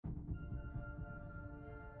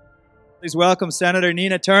Please welcome Senator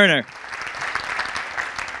Nina Turner.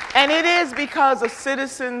 And it is because of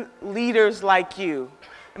citizen leaders like you.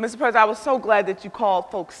 And Mr. President, I was so glad that you called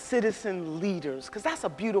folks citizen leaders, because that's a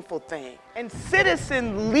beautiful thing. And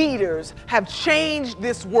citizen leaders have changed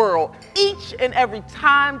this world. Each and every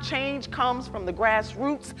time, change comes from the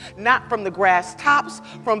grassroots, not from the grass tops,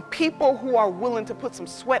 from people who are willing to put some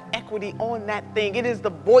sweat equity on that thing. It is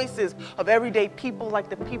the voices of everyday people like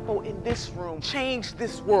the people in this room changed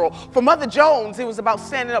this world. For Mother Jones, it was about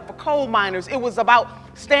standing up for coal miners. It was about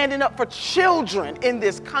standing up for children in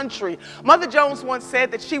this country. Mother Jones once said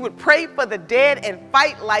that she would pray for the dead and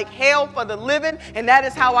fight like hell for the living, and that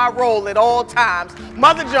is how I roll at all times.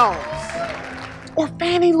 Mother Jones. Or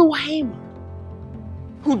Fannie Lou Hamer,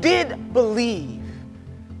 who did believe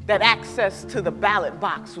that access to the ballot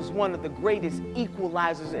box was one of the greatest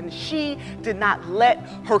equalizers, and she did not let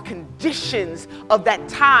her conditions of that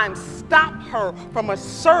time stop her from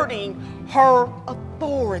asserting her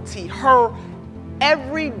authority, her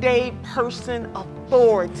everyday person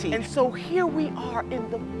authority. And so here we are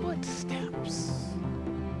in the footsteps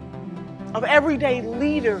of everyday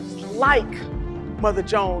leaders like Mother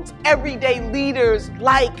Jones, everyday leaders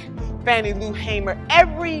like Fannie Lou Hamer,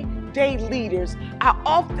 everyday leaders. I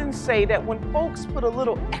often say that when folks put a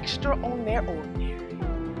little extra on their ordinary,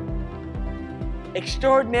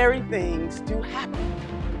 extraordinary things do happen.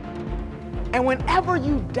 And whenever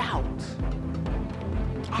you doubt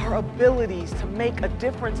our abilities to make a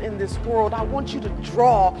difference in this world, I want you to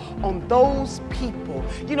draw on those people.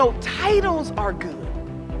 You know, titles are good.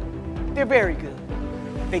 They're very good.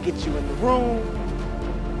 They get you in the room.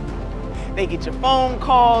 They get your phone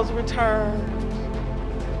calls returned.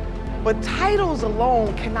 But titles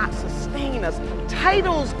alone cannot sustain us.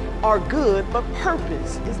 Titles are good, but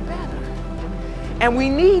purpose is better. And we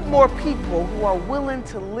need more people who are willing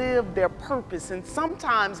to live their purpose. And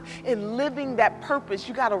sometimes in living that purpose,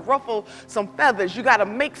 you gotta ruffle some feathers. You gotta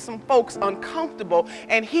make some folks uncomfortable.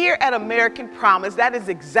 And here at American Promise, that is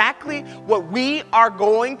exactly what we are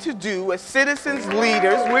going to do as citizens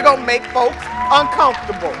leaders. We're gonna make folks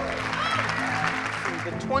uncomfortable.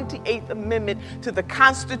 The 28th Amendment to the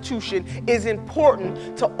Constitution is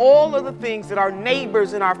important to all of the things that our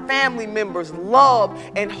neighbors and our family members love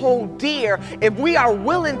and hold dear. If we are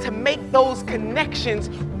willing to make those connections,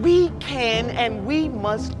 we can and we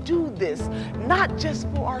must do this, not just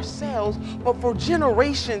for ourselves, but for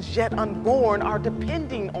generations yet unborn are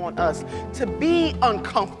depending on us to be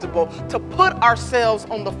uncomfortable, to put ourselves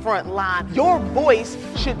on the front line. Your voice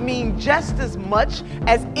should mean just as much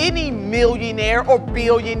as any millionaire or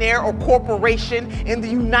billionaire or corporation in the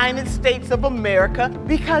United States of America,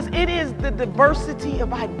 because it is the diversity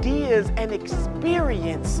of ideas and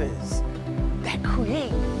experiences that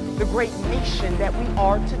create the great nation that we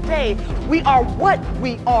are today. We are what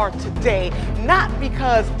we are today, not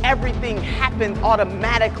because everything happened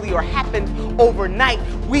automatically or happened overnight.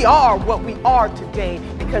 We are what we are today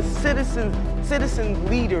because citizen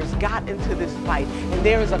leaders got into this fight, and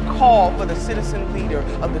there is a call for the citizen leader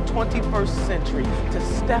of the 21st century to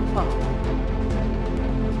step up